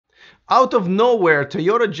Out of nowhere,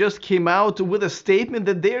 Toyota just came out with a statement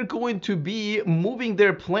that they're going to be moving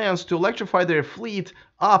their plans to electrify their fleet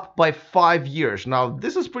up by 5 years. Now,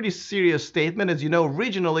 this is a pretty serious statement. As you know,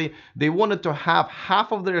 originally, they wanted to have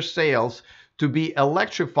half of their sales to be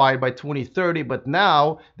electrified by 2030, but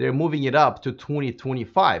now they're moving it up to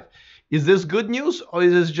 2025. Is this good news, or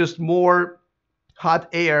is this just more hot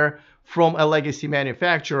air from a legacy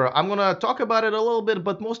manufacturer? I'm going to talk about it a little bit,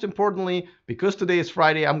 but most importantly, because today is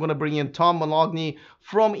Friday, I'm going to bring in Tom Moloughney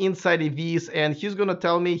from InsideEVs, and he's going to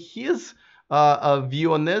tell me his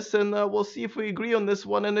view on this, and we'll see if we agree on this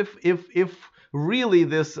one, and if really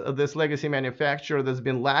this legacy manufacturer that's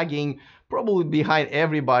been lagging probably behind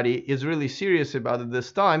everybody is really serious about it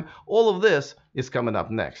this time. All of this is coming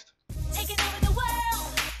up next.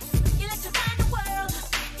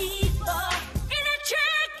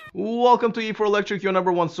 Welcome to E4Electric, your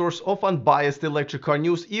number one source of unbiased electric car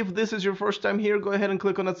news. If this is your first time here, go ahead and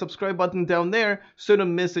click on that subscribe button down there so you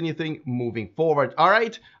don't miss anything moving forward. All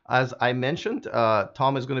right, as I mentioned,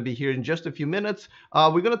 Tom is going to be here in just a few minutes.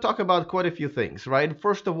 We're going to talk about quite a few things, right?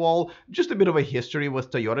 First of all, just a bit of a history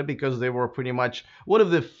with Toyota, because they were pretty much one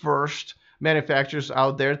of the first manufacturers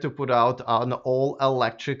out there to put out an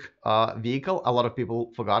all-electric vehicle. A lot of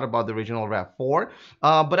people forgot about the original RAV4.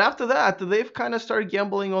 But after that, they've kind of started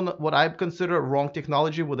gambling on what I consider wrong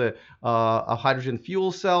technology with a hydrogen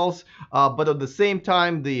fuel cells. But at the same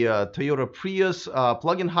time, the Toyota Prius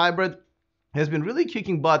plug-in hybrid has been really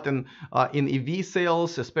kicking butt in EV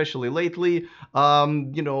sales, especially lately.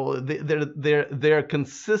 You know, they're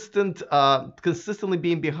consistently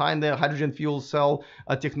being behind the hydrogen fuel cell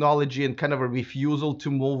technology, and kind of a refusal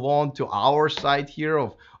to move on to our side here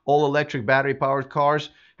of all electric battery powered cars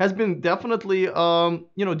has been definitely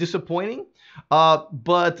disappointing.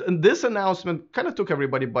 But this announcement kind of took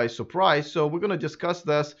everybody by surprise. So we're going to discuss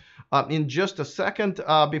this in just a second.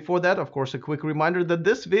 Before that, of course, a quick reminder that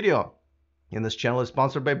this video in this channel is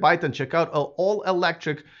sponsored by Byte, and check out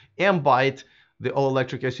all-electric M-Byte, the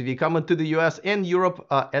all-electric SUV coming to the US and Europe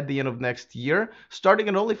at the end of next year, starting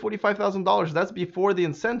at only $45,000. That's before the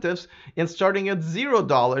incentives, and starting at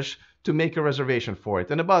 $0 to make a reservation for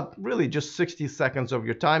it. And about really just 60 seconds of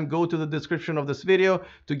your time. Go to the description of this video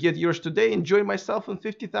to get yours today. Enjoy myself and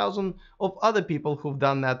 50,000 of other people who've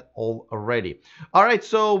done that already. All right,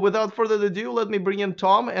 so without further ado, let me bring in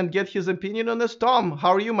Tom and get his opinion on this. Tom, how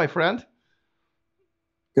are you, my friend?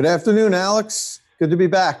 Good afternoon, Alex. Good to be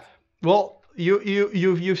back. Well,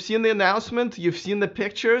 you've seen the announcement, you've seen the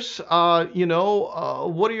pictures. What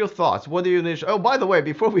are your thoughts? What do you initially? Oh, by the way,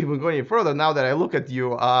 before we even go any further, now that I look at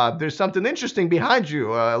you, there's something interesting behind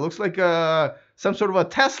you. Looks like some sort of a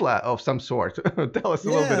Tesla of some sort. Tell us a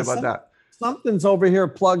little bit about that. Something's over here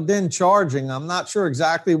plugged in charging. I'm not sure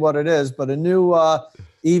exactly what it is, but a new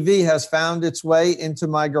EV has found its way into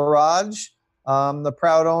my garage. The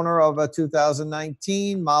proud owner of a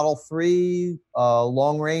 2019 Model 3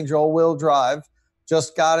 long-range all-wheel drive.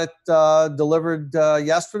 Just got it delivered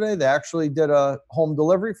yesterday. They actually did a home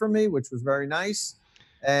delivery for me, which was very nice.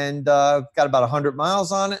 And got about 100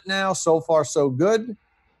 miles on it now. So far, so good.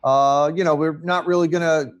 We're not really going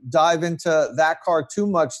to dive into that car too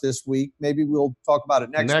much this week. Maybe we'll talk about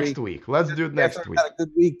it next week. Let's do it next week. Had a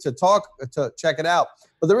good week to check it out.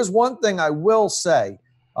 But there is one thing I will say.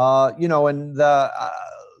 There's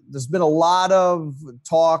been a lot of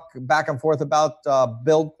talk back and forth about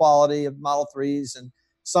build quality of Model 3s, and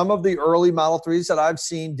some of the early Model 3s that I've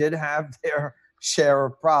seen did have their share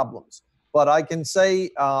of problems. But I can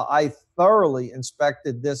say I thoroughly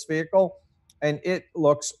inspected this vehicle, and it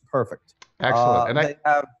looks perfect. Excellent. And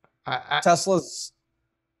Tesla's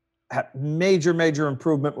had major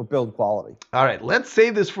improvement with build quality. All right, let's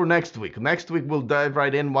save this for next week. Next week we'll dive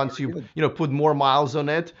right in once you put more miles on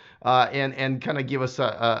it, and kind of give us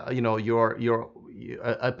your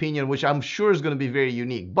opinion, which I'm sure is going to be very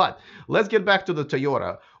unique. But let's get back to the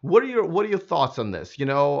Toyota. What are your thoughts on this? You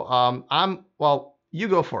go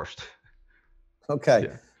first. Okay.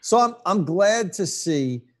 Yeah. So I'm glad to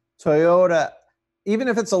see Toyota, even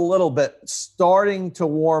if it's a little bit, starting to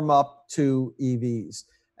warm up to EVs.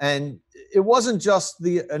 And it wasn't just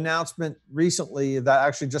the announcement recently that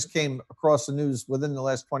actually just came across the news within the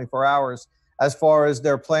last 24 hours, as far as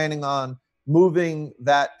they're planning on moving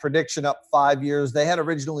that prediction up 5 years. They had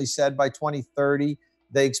originally said by 2030,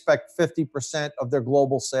 they expect 50% of their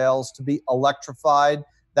global sales to be electrified.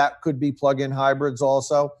 That could be plug-in hybrids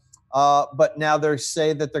also. But now they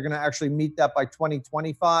say that they're going to actually meet that by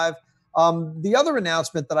 2025. The other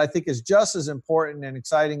announcement that I think is just as important and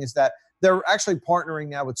exciting is that they're actually partnering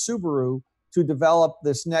now with Subaru to develop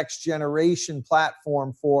this next generation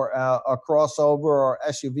platform for a crossover or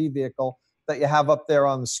SUV vehicle that you have up there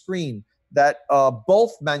on the screen, that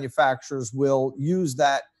both manufacturers will use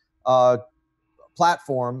that uh,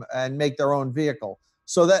 platform and make their own vehicle.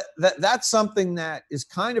 So that's something that is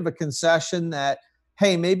kind of a concession that,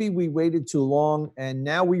 hey, maybe we waited too long and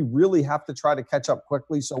now we really have to try to catch up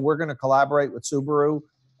quickly. So we're going to collaborate with Subaru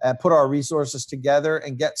and put our resources together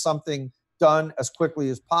and get something done as quickly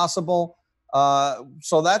as possible.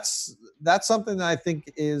 So that's something that I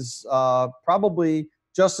think is probably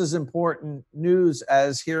just as important news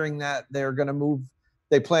as hearing that they're going to move.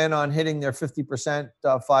 They plan on hitting their 50%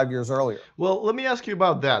 5 years earlier. Well, let me ask you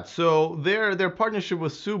about that. So their partnership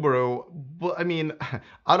with Subaru, I mean,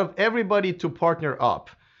 out of everybody to partner up,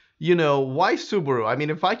 why Subaru? I mean,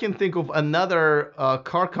 if I can think of another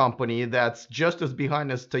car company that's just as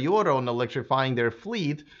behind as Toyota on electrifying their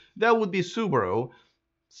fleet, that would be Subaru.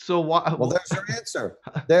 So why? Well, there's your answer.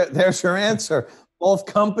 There's your answer. Both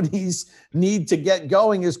companies need to get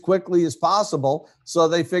going as quickly as possible, so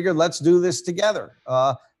they figured, let's do this together.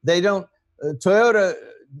 They don't. Toyota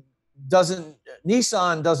doesn't.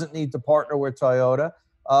 Nissan doesn't need to partner with Toyota.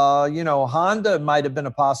 Honda might have been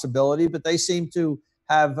a possibility, but they seem to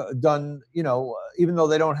have done. Even though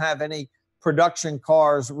they don't have any production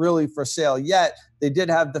cars really for sale yet, they did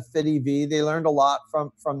have the Fit EV. They learned a lot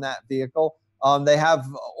from that vehicle. They have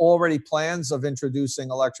already plans of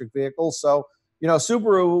introducing electric vehicles. So,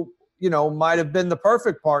 Subaru, might have been the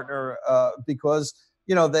perfect partner because,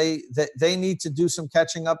 they need to do some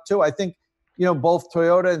catching up too. I think, both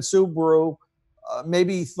Toyota and Subaru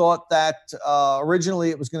maybe thought that originally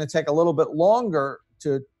it was going to take a little bit longer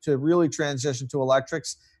to really transition to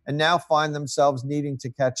electrics, and now find themselves needing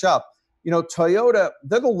to catch up. Toyota,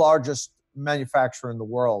 they're the largest manufacturer in the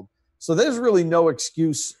world. So there's really no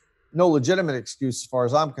legitimate excuse, as far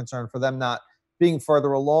as I'm concerned, for them not being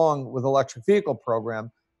further along with electric vehicle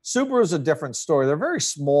program. Subaru is a different story. They're a very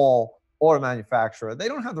small auto manufacturer. They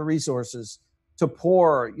don't have the resources to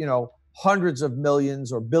pour, hundreds of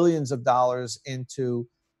millions or billions of dollars into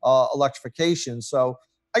electrification. So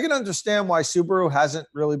I can understand why Subaru hasn't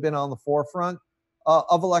really been on the forefront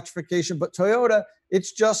of electrification. But Toyota,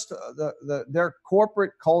 it's just their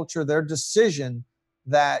corporate culture, their decision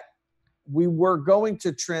that we were going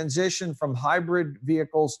to transition from hybrid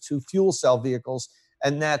vehicles to fuel cell vehicles,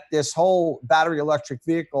 and that this whole battery electric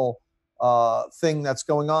vehicle thing that's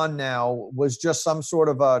going on now was just some sort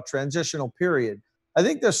of a transitional period. I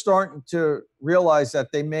think they're starting to realize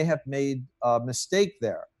that they may have made a mistake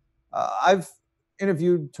there. I've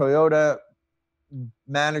interviewed Toyota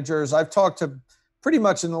managers. I've talked to pretty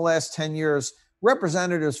much in the last 10 years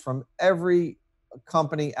representatives from every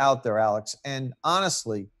company out there, Alex. And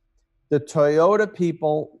honestly, the Toyota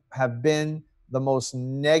people have been the most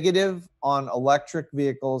negative on electric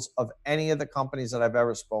vehicles of any of the companies that I've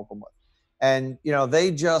ever spoken with. And,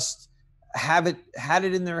 they just had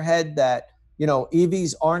it in their head that,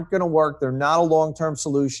 EVs aren't going to work. They're not a long-term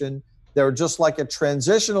solution. They're just like a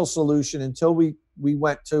transitional solution until we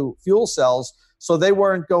went to fuel cells. So they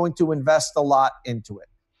weren't going to invest a lot into it.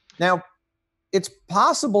 Now, it's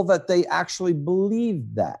possible that they actually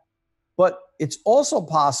believed that, but it's also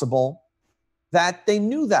possible that they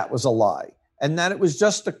knew that was a lie and that it was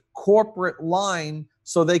just a corporate line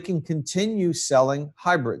so they can continue selling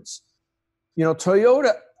hybrids.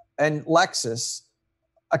 Toyota and Lexus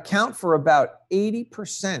account for about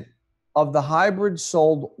 80% of the hybrids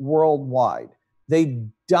sold worldwide. They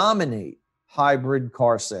dominate hybrid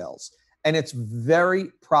car sales, and it's very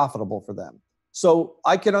profitable for them. So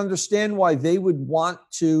I can understand why they would want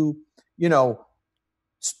to,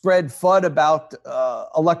 spread FUD about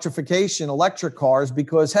electrification, electric cars,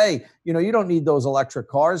 because, hey, you don't need those electric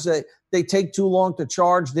cars. They take too long to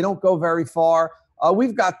charge. They don't go very far.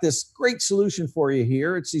 We've got this great solution for you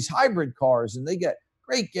here. It's these hybrid cars, and they get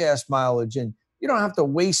great gas mileage, and you don't have to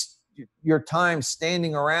waste your time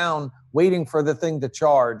standing around waiting for the thing to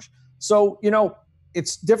charge. So,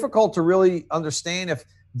 it's difficult to really understand if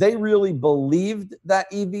they really believed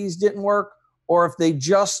that EVs didn't work, or if they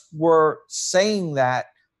just were saying that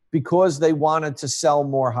because they wanted to sell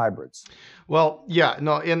more hybrids. Well, yeah,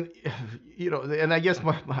 no, and and I guess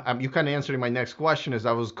you kind of answering my next question is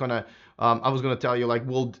I was gonna tell you, like,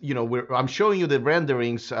 well, I'm showing you the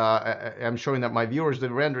renderings. I'm showing that my viewers the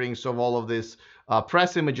renderings of all of this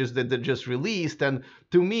press images that they just released. And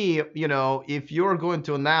to me, if you're going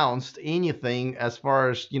to announce anything as far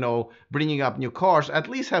as, bringing up new cars, at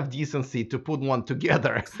least have decency to put one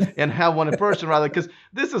together and have one in person, rather, because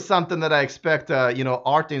this is something that I expect,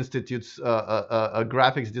 Art Institute's a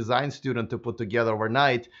graphics design student to put together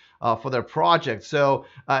overnight for their project. So,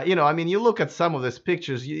 you look at some of these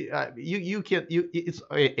pictures,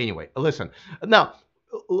 anyway, listen, now,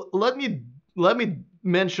 let me let me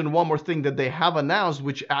mention one more thing that they have announced,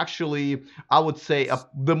 which actually I would say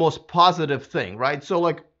the most positive thing, right? So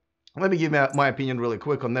like, let me give my opinion really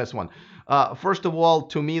quick on this one. First of all,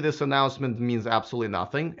 to me, this announcement means absolutely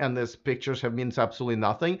nothing, and these pictures have means absolutely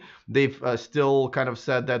nothing. They've still kind of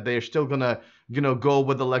said that they're still gonna, go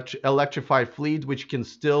with electrified fleet, which can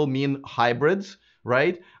still mean hybrids,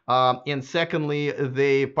 right? And secondly,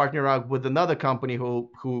 they partner up with another company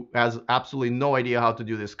who has absolutely no idea how to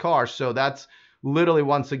do this car. So that's literally,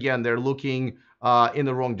 once again, they're looking in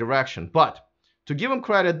the wrong direction. But to give them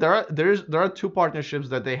credit, there are two partnerships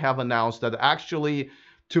that they have announced that actually,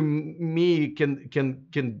 to me,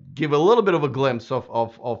 can give a little bit of a glimpse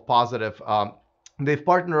of positive. They've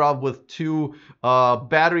partnered up with two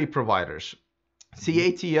battery providers,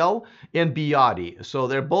 CATL and Biati. So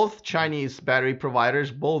they're both Chinese battery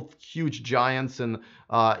providers, both huge giants in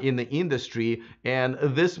the industry, and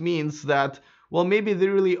this means that, well, maybe they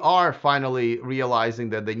really are finally realizing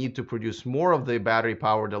that they need to produce more of the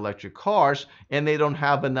battery-powered electric cars, and they don't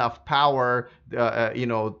have enough power,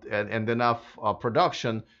 and enough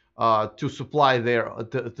production to supply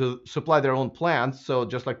to supply their own plants. So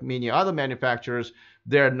just like many other manufacturers,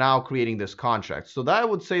 they're now creating this contract. So that, I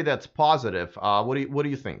would say, that's positive. What do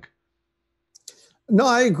you think? No,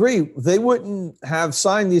 I agree. They wouldn't have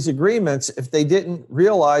signed these agreements if they didn't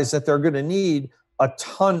realize that they're going to need a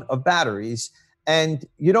ton of batteries. And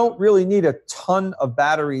you don't really need a ton of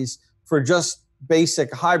batteries for just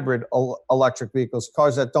basic hybrid electric vehicles,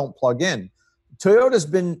 cars that don't plug in. Toyota's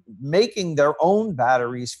been making their own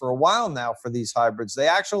batteries for a while now for these hybrids. They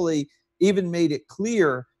actually even made it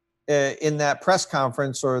clear in that press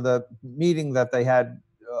conference or the meeting that they had,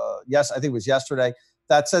 I think it was yesterday,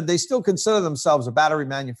 that said they still consider themselves a battery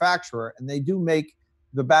manufacturer, and they do make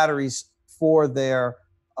the batteries for their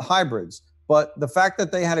hybrids. But the fact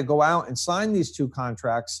that they had to go out and sign these two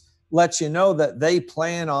contracts lets you know that they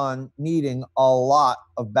plan on needing a lot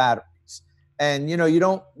of batteries. And, you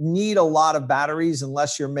don't need a lot of batteries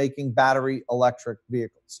unless you're making battery electric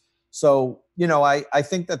vehicles. So, I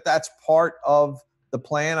think that that's part of the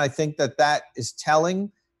plan. I think that that is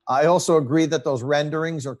telling. I also agree that those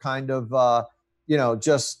renderings are kind of,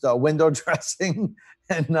 just window dressing.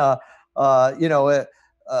 And,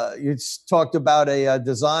 you talked about a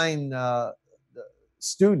design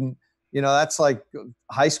student. That's like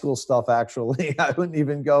high school stuff, actually. I wouldn't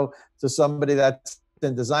even go to somebody that's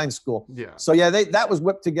in design school. Yeah. So yeah, that was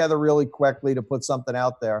whipped together really quickly to put something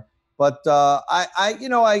out there. But of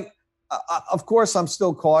course, I'm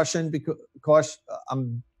still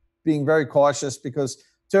I'm being very cautious because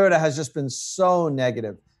Toyota has just been so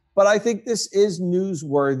negative. But I think this is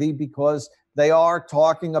newsworthy because they are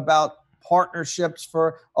talking about partnerships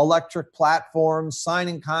for electric platforms,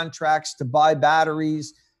 signing contracts to buy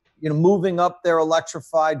batteries, moving up their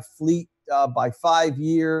electrified fleet by 5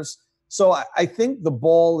 years. So I think the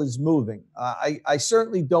ball is moving. I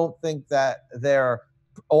certainly don't think that they're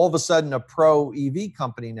all of a sudden a pro EV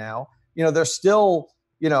company now. They're still,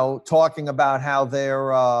 talking about how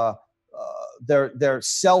their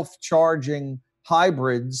self-charging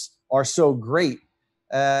hybrids are so great.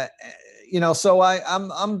 So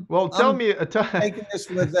I'm taking this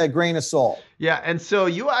with a grain of salt. Yeah, and so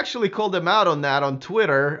you actually called them out on that on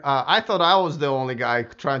Twitter. I thought I was the only guy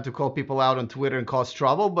trying to call people out on Twitter and cause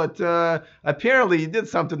trouble, but apparently you did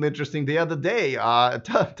something interesting the other day.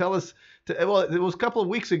 Tell us. Well, it was a couple of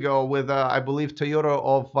weeks ago with, I believe, Toyota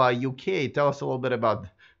of UK. Tell us a little bit about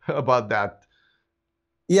that.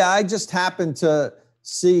 Yeah, I just happened to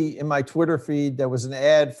see in my Twitter feed there was an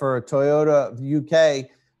ad for Toyota of UK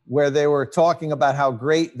where they were talking about how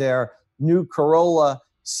great their new Corolla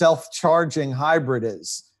self-charging hybrid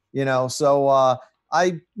is. So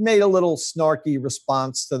I made a little snarky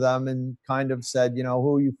response to them and kind of said,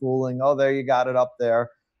 who are you fooling? Oh, there, you got it up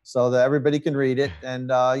there so that everybody can read it.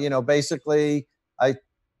 And, basically I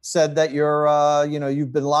said that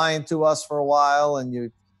you've been lying to us for a while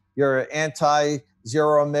and you're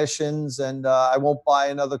anti-zero emissions and I won't buy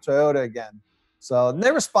another Toyota again. So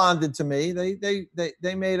they responded to me.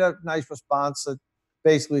 They made a nice response that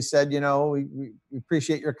basically said, we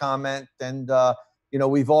appreciate your comment. And,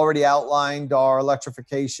 we've already outlined our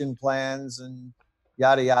electrification plans and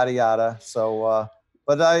yada, yada, yada. So,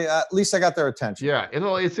 but at least I got their attention. Yeah,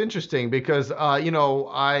 it's interesting because,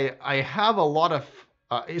 I have a lot of,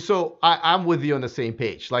 so I'm with you on the same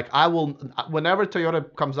page. Like whenever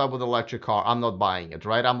Toyota comes out with an electric car, I'm not buying it,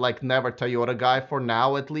 right? I'm like never Toyota guy for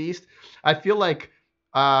now, at least. I feel like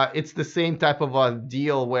it's the same type of a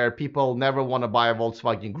deal where people never want to buy a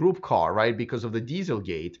Volkswagen Group car, right? Because of the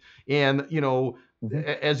Dieselgate. And,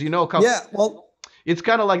 as you know, yeah, well, it's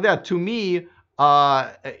kind of like that. To me,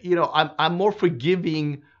 I'm more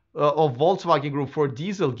forgiving of Volkswagen Group for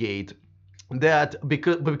Dieselgate, that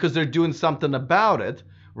because they're doing something about it,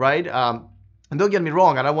 right? And don't get me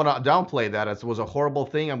wrong, I don't want to downplay that. It was a horrible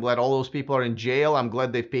thing. I'm glad all those people are in jail. I'm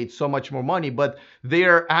glad they've paid so much more money, but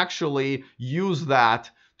they're actually use that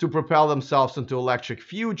to propel themselves into electric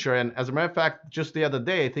future. And as a matter of fact, just the other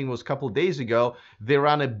day, I think it was a couple of days ago, they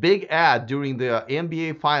ran a big ad during the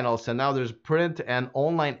NBA finals, and now there's print and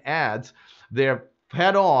online ads. They're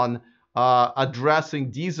head on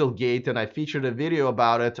addressing Dieselgate, and I featured a video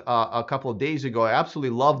about it a couple of days ago. I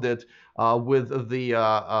absolutely loved it with the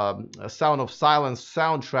Sound of Silence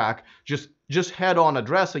soundtrack, just head on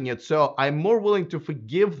addressing it. So I'm more willing to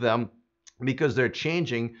forgive them because they're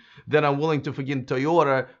changing than I'm willing to forgive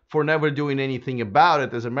Toyota for never doing anything about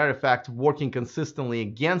it. As a matter of fact, working consistently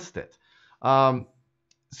against it.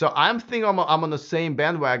 So I'm thinking I'm on the same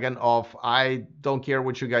bandwagon of, I don't care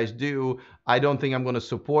what you guys do. I don't think I'm going to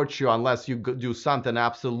support you unless you do something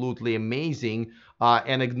absolutely amazing,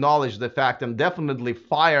 and acknowledge the fact, and definitely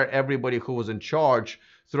fire everybody who was in charge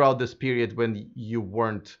throughout this period when you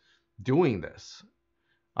weren't doing this.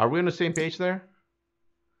 Are we on the same page there?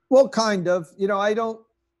 Well, kind of.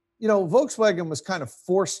 Volkswagen was kind of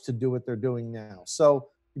forced to do what they're doing now. So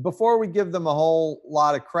before we give them a whole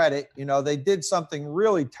lot of credit, they did something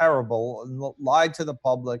really terrible, lied to the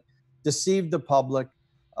public, deceived the public,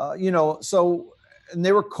 and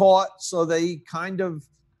they were caught. So they kind of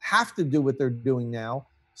have to do what they're doing now.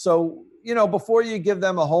 So, before you give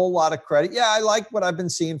them a whole lot of credit, yeah, I like what I've been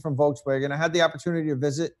seeing from Volkswagen. I had the opportunity to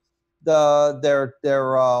visit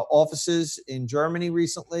their offices in Germany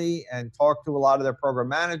recently and talk to a lot of their program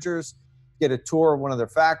managers, get a tour of one of their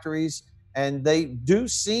factories. And they do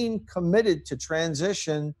seem committed to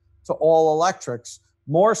transition to all electrics,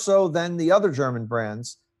 more so than the other German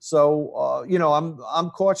brands. So, I'm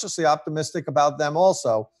cautiously optimistic about them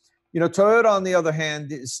also. Toyota, on the other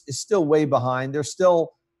hand, is still way behind. They're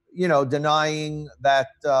still, denying that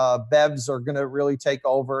BEVs are going to really take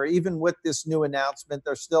over. Even with this new announcement,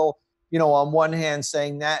 they're still, on one hand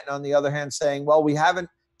saying that, and on the other hand saying, well, we haven't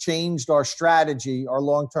changed our strategy, our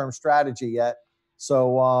long-term strategy yet.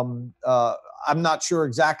 So I'm not sure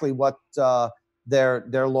exactly what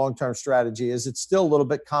their long-term strategy is. It's still a little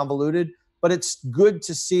bit convoluted, but it's good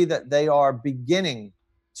to see that they are beginning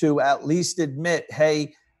to at least admit,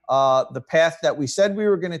 hey, the path that we said we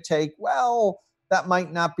were going to take, well, that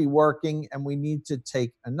might not be working, and we need to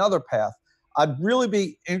take another path. I'd really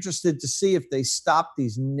be interested to see if they stop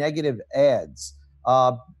these negative ads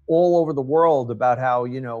all over the world about how,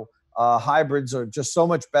 hybrids are just so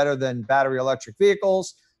much better than battery electric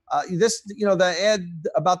vehicles. The ad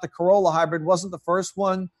about the Corolla hybrid wasn't the first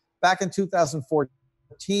one. Back in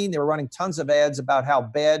 2014, they were running tons of ads about how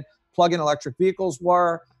bad plug-in electric vehicles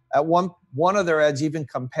were. At one of their ads even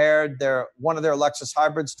compared one of their Lexus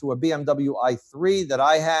hybrids to a BMW i3 that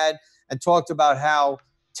I had, and talked about how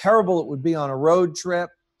terrible it would be on a road trip.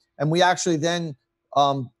 And we actually then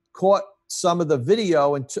caught some of the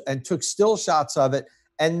video and took still shots of it.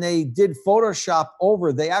 And they did Photoshop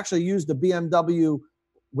over. They actually used a BMW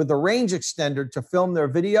with a range extender to film their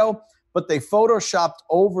video, but they Photoshopped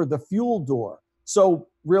over the fuel door. So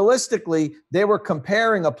realistically, they were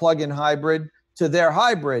comparing a plug-in hybrid to their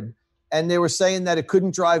hybrid, and they were saying that it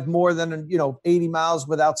couldn't drive more than 80 miles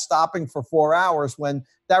without stopping for 4 hours, when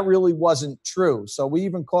that really wasn't true. So we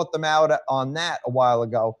even caught them out on that a while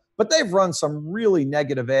ago. But they've run some really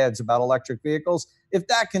negative ads about electric vehicles. If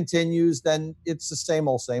that continues, then it's the same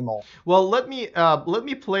old, same old. Well, let me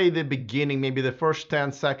play the beginning, maybe the first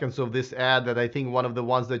 10 seconds of this ad, that I think one of the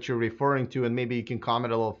ones that you're referring to, and maybe you can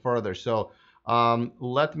comment a little further. So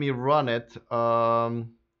let me run it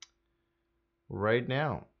right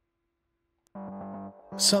now.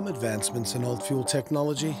 Some advancements in alt-fuel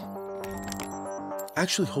technology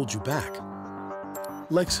actually hold you back.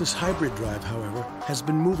 Lexus Hybrid Drive, however, has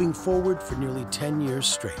been moving forward for nearly 10 years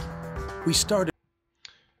straight. We started.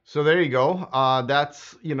 So there you go.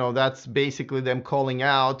 That's basically them calling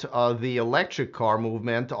out the electric car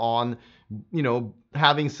movement on,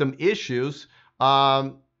 having some issues.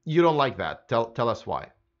 You don't like that. Tell us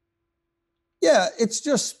why. Yeah, it's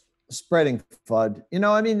just spreading FUD.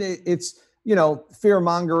 It's fear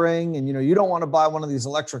mongering, and you don't want to buy one of these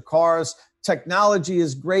electric cars. Technology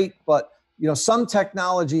is great, but some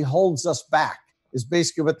technology holds us back, is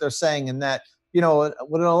basically what they're saying. And that,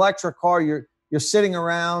 with an electric car, you're sitting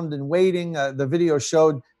around and waiting. The video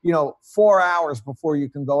showed, 4 hours before you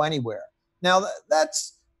can go anywhere. Now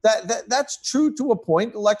that's true to a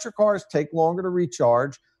point. Electric cars take longer to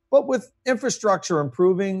recharge, but with infrastructure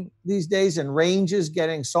improving these days and ranges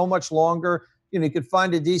getting so much longer, You could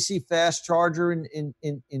find a DC fast charger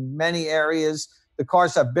in many areas. The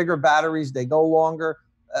cars have bigger batteries; they go longer.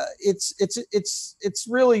 It's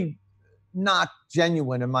really not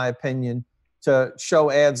genuine, in my opinion, to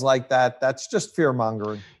show ads like that. That's just fear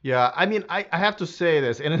mongering. Yeah, I mean, I have to say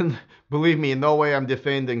this, and believe me, in no way I'm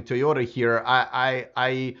defending Toyota here.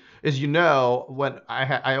 As you know, when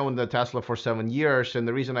I owned a Tesla for 7 years, and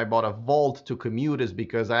the reason I bought a Volt to commute is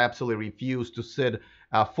because I absolutely refuse to sit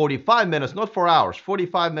 45 minutes, not 4 hours,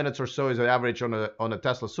 45 minutes or so is the average on a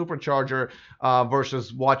Tesla supercharger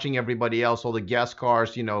versus watching everybody else, all the gas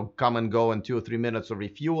cars, come and go in 2 or 3 minutes of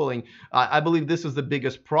refueling. I believe this is the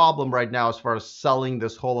biggest problem right now as far as selling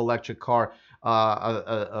this whole electric car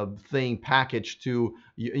a thing packaged to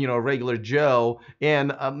regular Joe. And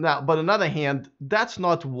now, but on the other hand, that's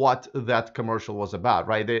not what that commercial was about,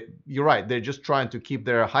 right? You're right. They're just trying to keep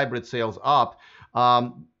their hybrid sales up.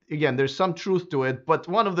 Again, there's some truth to it, but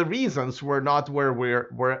one of the reasons we're not where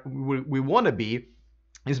we want to be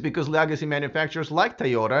is because legacy manufacturers like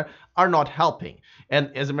Toyota are not helping,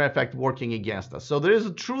 and as a matter of fact, working against us. So there is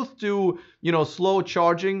a truth to slow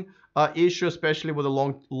charging issue, especially with a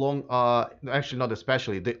long. Actually, not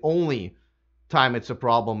especially. The only time it's a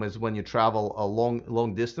problem is when you travel a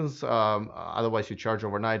long distance. Otherwise, you charge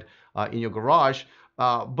overnight in your garage.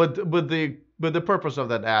 But the purpose of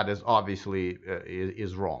that ad is obviously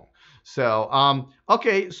is wrong. So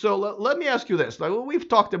okay, so let me ask you this. Like, we've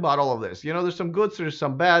talked about all of this. There's some good, there's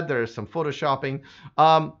some bad, there's some photoshopping.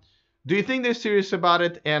 Do you think they're serious about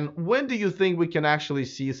it? And when do you think we can actually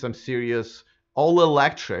see some serious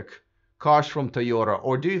all-electric cars from Toyota?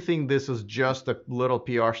 Or do you think this is just a little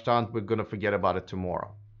PR stunt? We're going to forget about it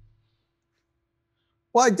tomorrow.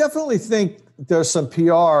 Well, I definitely think there's some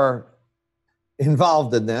PR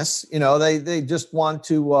involved in this. They just want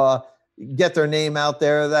to get their name out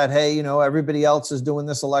there that, hey, everybody else is doing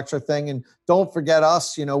this electric thing, and don't forget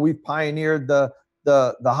us. We've pioneered the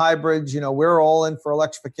hybrids. We're all in for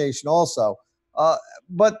electrification also.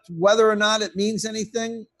 But whether or not it means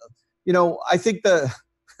anything, I think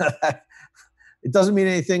it doesn't mean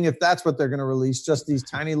anything if that's what they're going to release, just these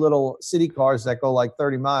tiny little city cars that go like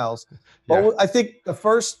 30 miles. But yeah. I think the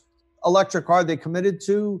first electric car they committed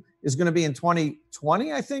to is going to be in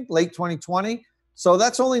 2020, I think, late 2020. So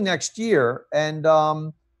that's only next year. And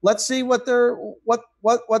let's see what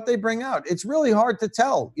they bring out. It's really hard to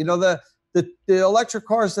tell. The electric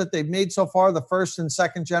cars that they've made so far, the first and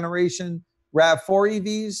second generation RAV4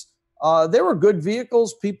 EVs, they were good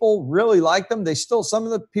vehicles. People really like them. Some of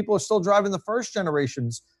the people are still driving the first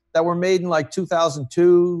generations that were made in like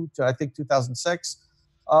 2002 to I think 2006.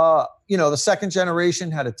 The second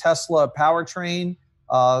generation had a Tesla powertrain.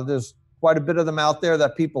 There's quite a bit of them out there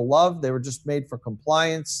that people love. They were just made for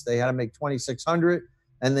compliance. They had to make 2600,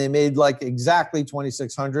 and they made like exactly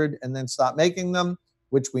 2600 and then stopped making them,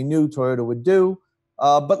 which we knew Toyota would do.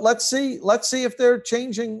 But let's see if they're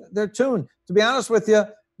changing their tune. To be honest with you,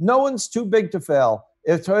 no one's too big to fail.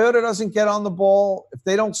 If Toyota doesn't get on the ball, if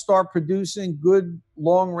they don't start producing good,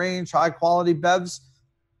 long-range, high-quality BEVs,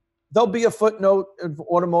 they'll be a footnote of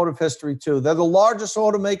automotive history too. They're the largest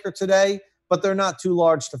automaker today, but they're not too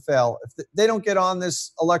large to fail. If they don't get on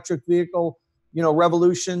this electric vehicle,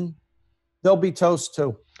 revolution, they'll be toast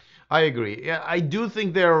too. I agree. Yeah, I do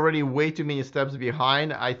think they're already way too many steps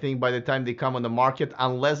behind. I think by the time they come on the market,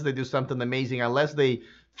 unless they do something amazing, unless they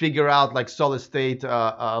figure out like solid state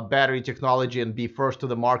battery technology and be first to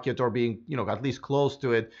the market or being, at least close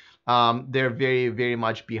to it, they're very, very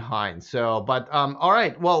much behind. So, but all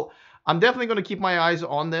right, well, I'm definitely going to keep my eyes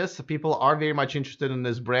on this. People are very much interested in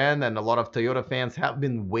this brand, and a lot of Toyota fans have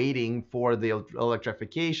been waiting for the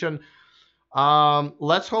electrification.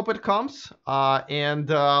 Let's hope it comes. I'm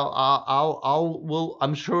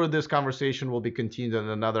sure this conversation will be continued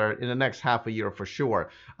in the next half a year for sure.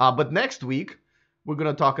 But next week, we're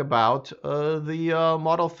going to talk about the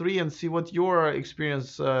Model 3 and see what your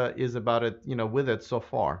experience is about it, with it so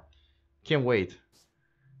far. Can't wait.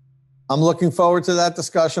 I'm looking forward to that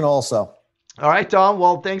discussion also. All right, Tom.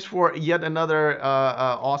 Well, thanks for yet another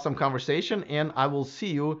awesome conversation, and I will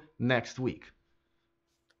see you next week.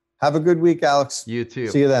 Have a good week, Alex. You too.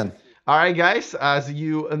 See you then. All right, guys. As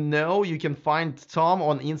you know, you can find Tom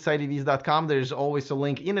on InsideEVs.com. There's always a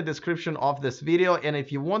link in the description of this video. And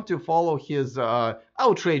if you want to follow his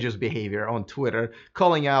outrageous behavior on Twitter,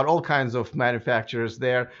 calling out all kinds of manufacturers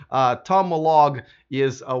there, Tom Moloughney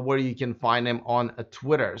is where you can find him on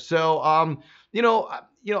Twitter. So, I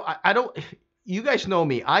don't. You guys know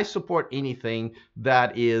me. I support anything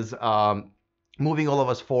that is moving all of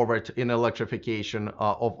us forward in electrification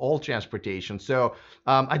of all transportation. So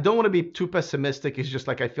I don't want to be too pessimistic. It's just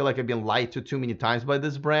like I feel like I've been lied to too many times by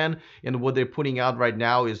this brand, and what they're putting out right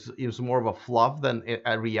now is more of a fluff than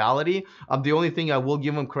a reality. The only thing I will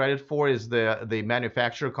give them credit for is the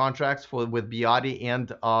manufacturer contracts with Biotti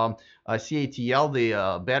and CATL,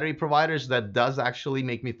 the battery providers. That does actually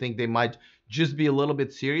make me think they might just be a little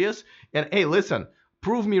bit serious. And hey, listen,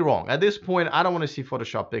 prove me wrong. At this point, I don't want to see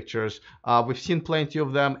Photoshop pictures. We've seen plenty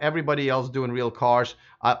of them. Everybody else doing real cars.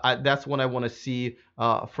 That's what I want to see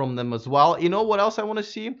from them as well. You know what else I want to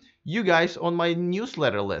see? You guys on my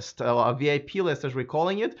newsletter list, a VIP list as we're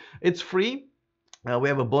calling it. It's free. We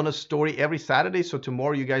have a bonus story every Saturday, so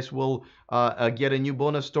tomorrow you guys will get a new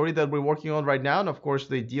bonus story that we're working on right now, and of course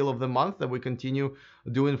the deal of the month that we continue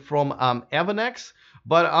doing from Evanex.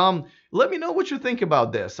 But let me know what you think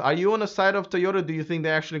about this. Are you on the side of Toyota? Do you think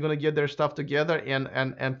they're actually going to get their stuff together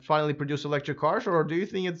and finally produce electric cars, or do you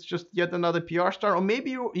think it's just yet another PR star, or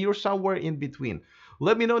maybe you're somewhere in between?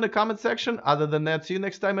 Let me know in the comment section. Other than that, see you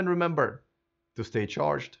next time, and remember to stay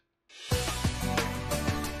charged.